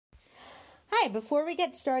Hi, before we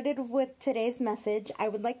get started with today's message, I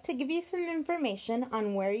would like to give you some information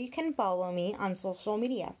on where you can follow me on social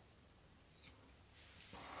media.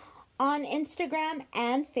 On Instagram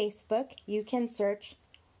and Facebook, you can search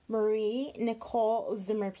Marie Nicole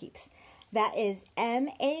Zimmer Peeps. That is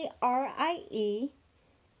MaRiNicoleZimmerPeeps.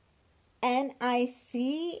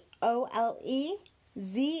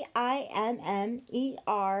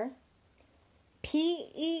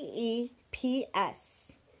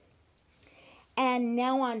 And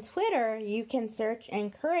now on Twitter, you can search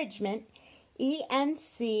Encouragement,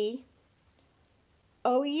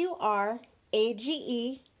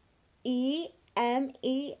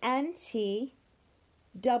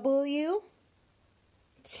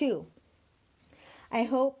 I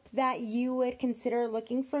hope that you would consider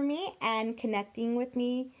looking for me and connecting with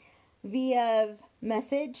me via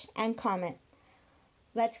message and comment.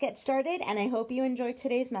 Let's get started, and I hope you enjoyed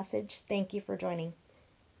today's message. Thank you for joining.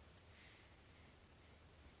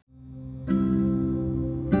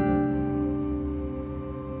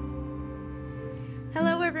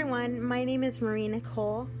 Hello everyone, my name is Marie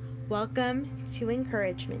Nicole. Welcome to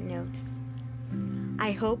Encouragement Notes.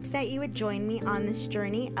 I hope that you would join me on this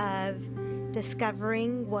journey of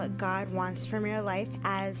discovering what God wants from your life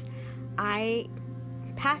as I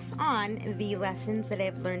pass on the lessons that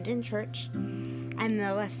I've learned in church and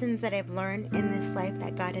the lessons that I've learned in this life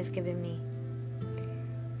that God has given me.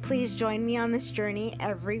 Please join me on this journey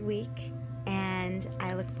every week, and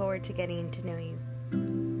I look forward to getting to know you.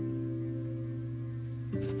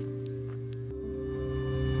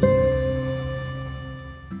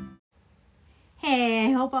 Hey,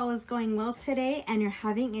 I hope all is going well today and you're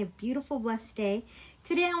having a beautiful, blessed day.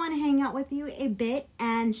 Today I want to hang out with you a bit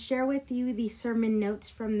and share with you the sermon notes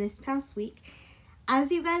from this past week.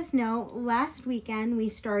 As you guys know, last weekend we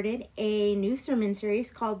started a new sermon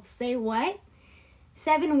series called Say What?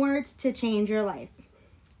 7 Words to Change Your Life.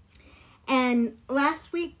 And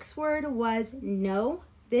last week's word was no.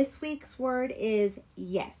 This week's word is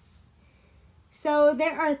yes. So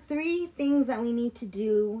there are 3 things that we need to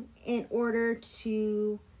do in order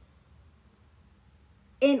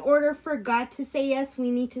for God to say yes.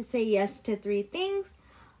 We need to say yes to 3 things.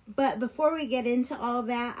 But before we get into all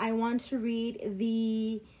that, I want to read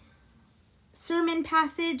the sermon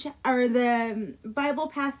passage or the Bible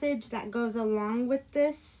passage that goes along with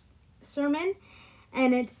this sermon.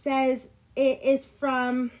 And it says, it is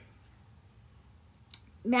from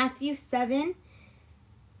Matthew 7,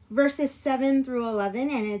 verses 7 through 11,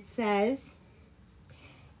 and it says,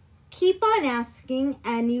 "Keep on asking,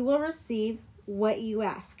 and you will receive what you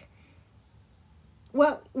ask.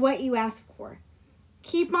 What you ask for.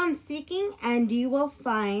 Keep on seeking, and you will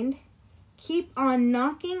find. Keep on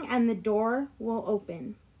knocking, and the door will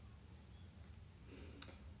open.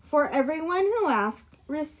 For everyone who asks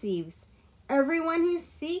receives. Everyone who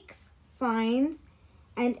seeks finds,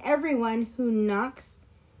 and everyone who knocks,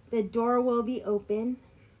 the door will be open."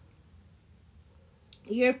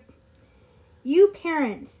 You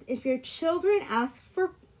parents, if your children ask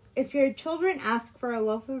for a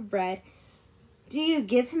loaf of bread, do you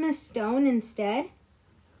give him a stone instead?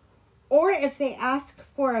 Or if they ask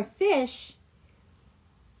for a fish,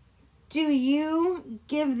 do you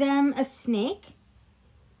give them a snake?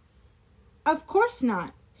 Of course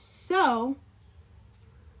not. So,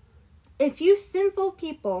 if you sinful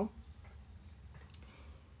people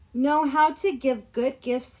know how to give good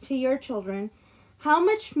gifts to your children, how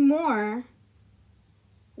much more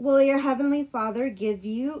will your Heavenly Father give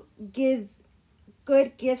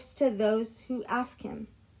good gifts to those who ask Him?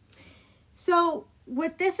 So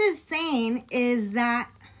what this passage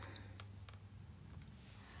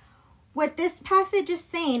is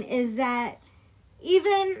saying is that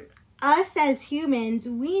even us as humans,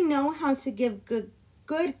 we know how to give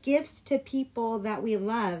good gifts to people that we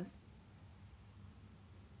love.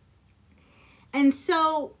 And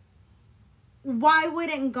so why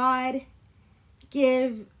wouldn't God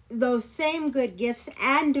give those same good gifts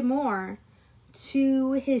and more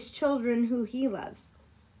to His children who He loves?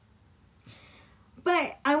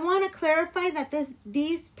 But I want to clarify that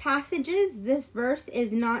these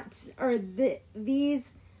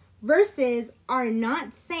verses are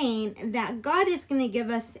not saying that God is going to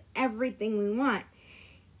give us everything we want.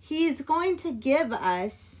 He's going to give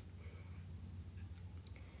us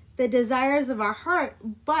the desires of our heart,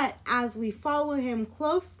 but as we follow Him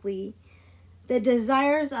closely, the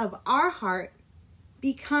desires of our heart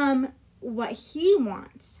become what He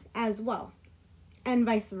wants as well, and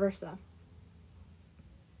vice versa.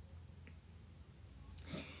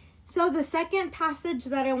 So the second passage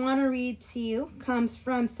that I want to read to you comes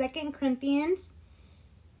from 2 Corinthians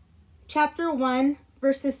chapter 1,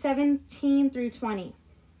 verses 17 through 20.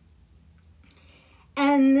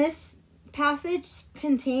 And this passage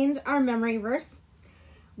contains our memory verse,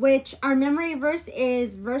 which our memory verse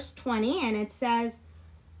is verse 20, and it says,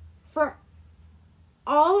 For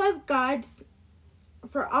all of God's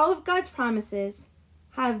promises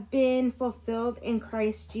have been fulfilled in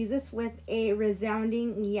Christ Jesus with a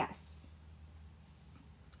resounding yes.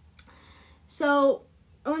 So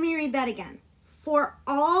let me read that again. For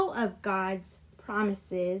all of God's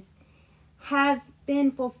promises have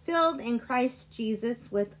been fulfilled in Christ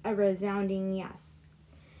Jesus with a resounding yes.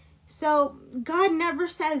 So God never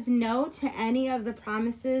says no to any of the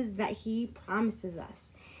promises that he promises us.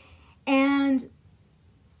 And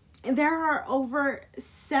there are over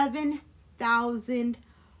 7,000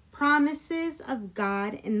 promises of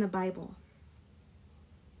God in the Bible.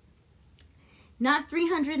 Not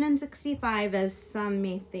 365 as some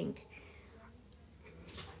may think.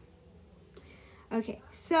 Okay,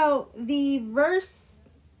 so the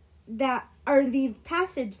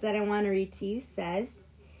passage that I want to read to you says,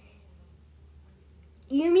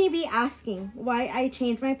 you may be asking why I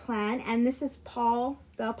changed my plan, and this is Paul,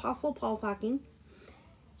 the Apostle Paul talking.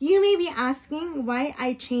 You may be asking why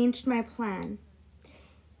I changed my plan.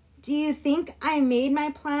 Do you think I made my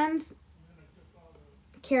plans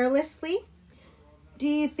carelessly? Do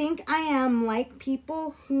you think I am like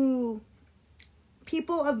people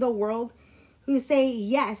of the world who say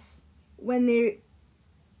yes when they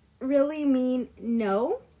really mean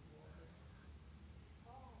no?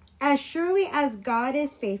 As surely as God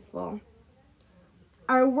is faithful,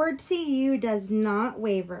 our word to you does not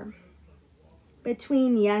waver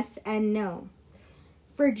between yes and no.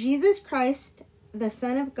 For Jesus Christ, the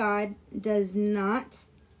Son of God, does not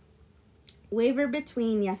waver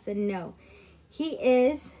between yes and no. He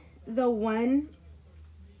is the one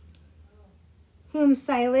whom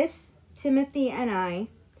Silas, Timothy, and I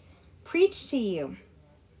preach to you.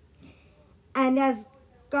 And as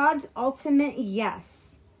God's ultimate yes,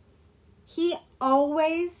 he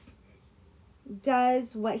always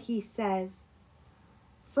does what he says.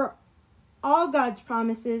 For all God's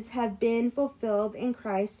promises have been fulfilled in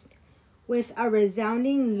Christ with a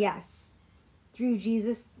resounding yes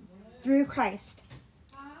through Christ.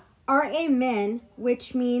 Our amen,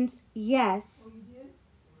 which means yes,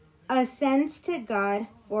 ascends to God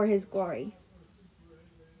for his glory.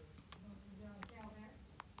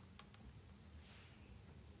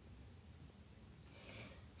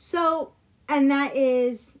 So, and that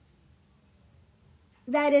is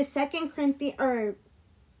 2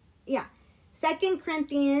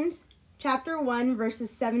 Corinthians chapter 1 verses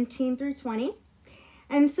 17 through 20.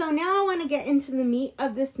 And so now I want to get into the meat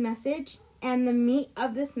of this message, and the meat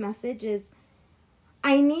of this message is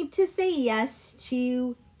I need to say yes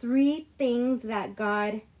to 3 things that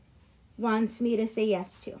God wants me to say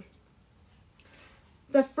yes to.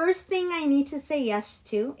 The first thing I need to say yes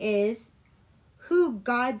to is who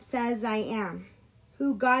God says I am.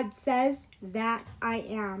 Who God says that I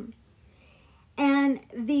am. And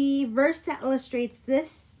the verse that illustrates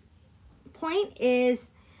this point is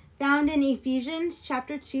found in Ephesians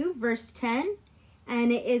chapter 2, verse 10.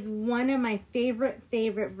 And it is one of my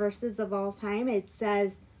favorite verses of all time. It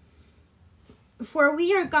says, For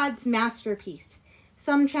we are God's masterpiece.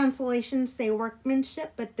 Some translations say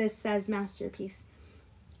workmanship, but this says masterpiece.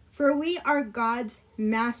 For we are God's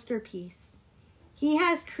masterpiece. He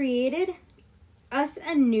has created us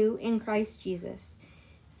anew in Christ Jesus,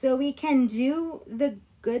 so we can do the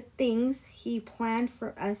good things he planned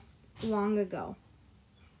for us long ago.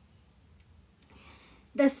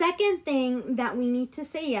 The second thing that we need to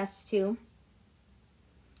say yes to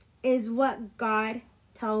is what God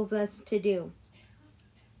tells us to do.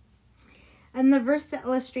 And the verse that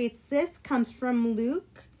illustrates this comes from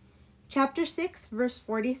Luke chapter 6, verse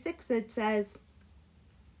 46. It says,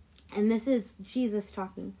 and this is Jesus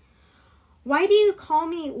talking, Why do you call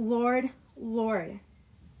me Lord, Lord,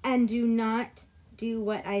 and do not do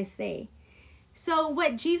what I say? So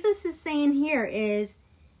what Jesus is saying here is,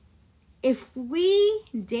 if we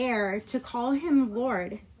dare to call him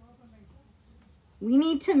Lord, we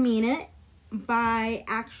need to mean it by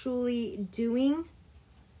actually doing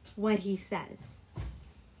what he says.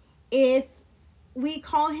 If we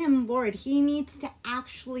call him Lord, he needs to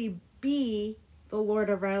actually be the Lord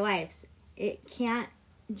of our lives. It can't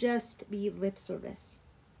just be lip service.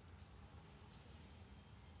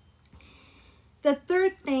 The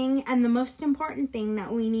third thing, and the most important thing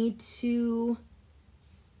that we need to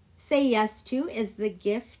say yes to, is the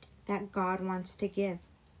gift that God wants to give.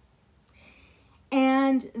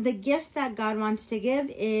 And the gift that God wants to give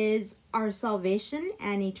is our salvation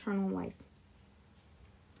and eternal life.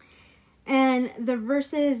 And the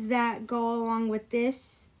verses that go along with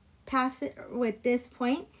this passage, with this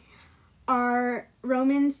point, are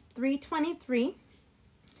Romans 3:23.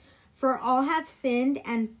 For all have sinned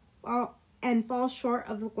and fall short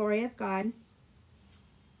of the glory of God.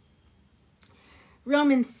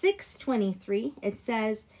 Romans 6:23, it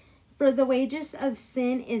says, for the wages of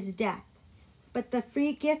sin is death, but the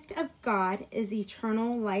free gift of God is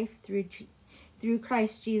eternal life through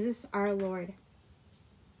Christ Jesus our Lord.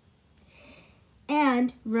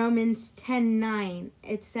 And Romans 10:9,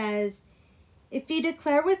 it says, if you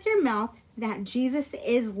declare with your mouth that Jesus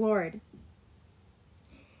is Lord,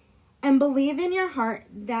 and believe in your heart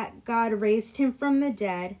that God raised him from the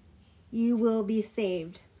dead, you will be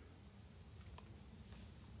saved.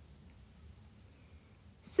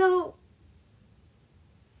 So,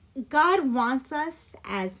 God wants us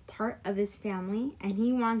as part of his family, and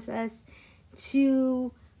he wants us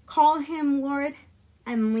to call him Lord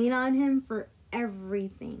and lean on him for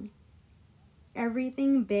everything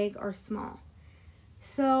big or small.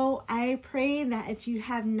 So I pray that if you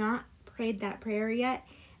have not prayed that prayer yet,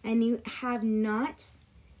 and you have not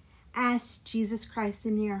asked Jesus Christ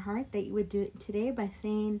into your heart, that you would do it today by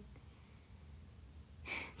saying,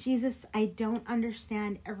 Jesus, I don't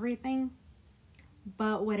understand everything,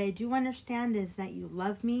 but what I do understand is that you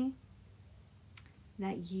love me,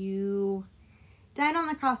 that you died on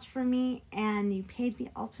the cross for me, and you paid the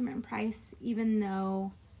ultimate price, even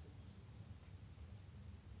though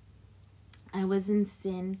I was in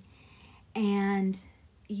sin, and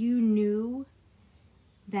you knew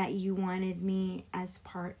that you wanted me as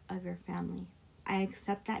part of your family. I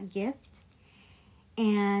accept that gift,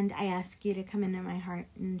 and I ask you to come into my heart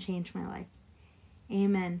and change my life.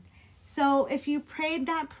 Amen. So if you prayed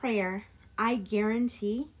that prayer, I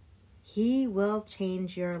guarantee he will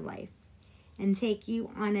change your life and take you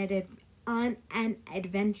on an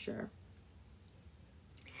adventure.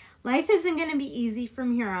 Life isn't going to be easy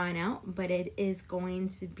from here on out, but it is going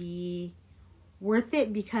to be worth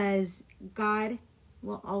it because God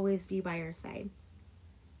will always be by your side.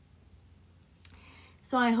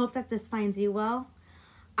 So I hope that this finds you well.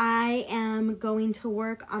 I am going to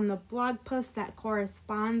work on the blog post that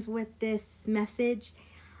corresponds with this message,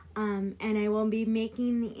 and I will be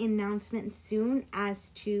making the announcement soon as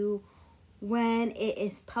to when it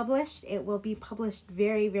is published. It will be published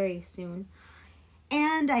very, very soon.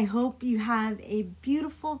 And I hope you have a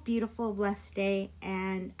beautiful, beautiful, blessed day,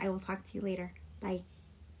 and I will talk to you later. Bye.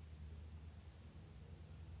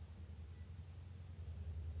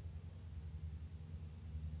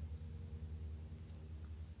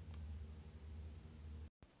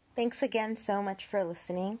 Thanks again so much for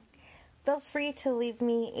listening. Feel free to leave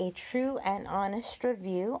me a true and honest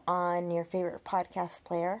review on your favorite podcast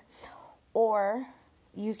player, or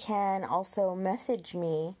you can also message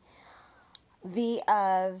me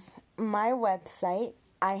via my website.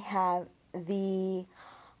 I have the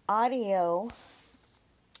audio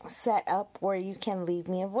set up where you can leave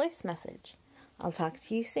me a voice message. I'll talk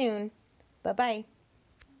to you soon. Bye-bye.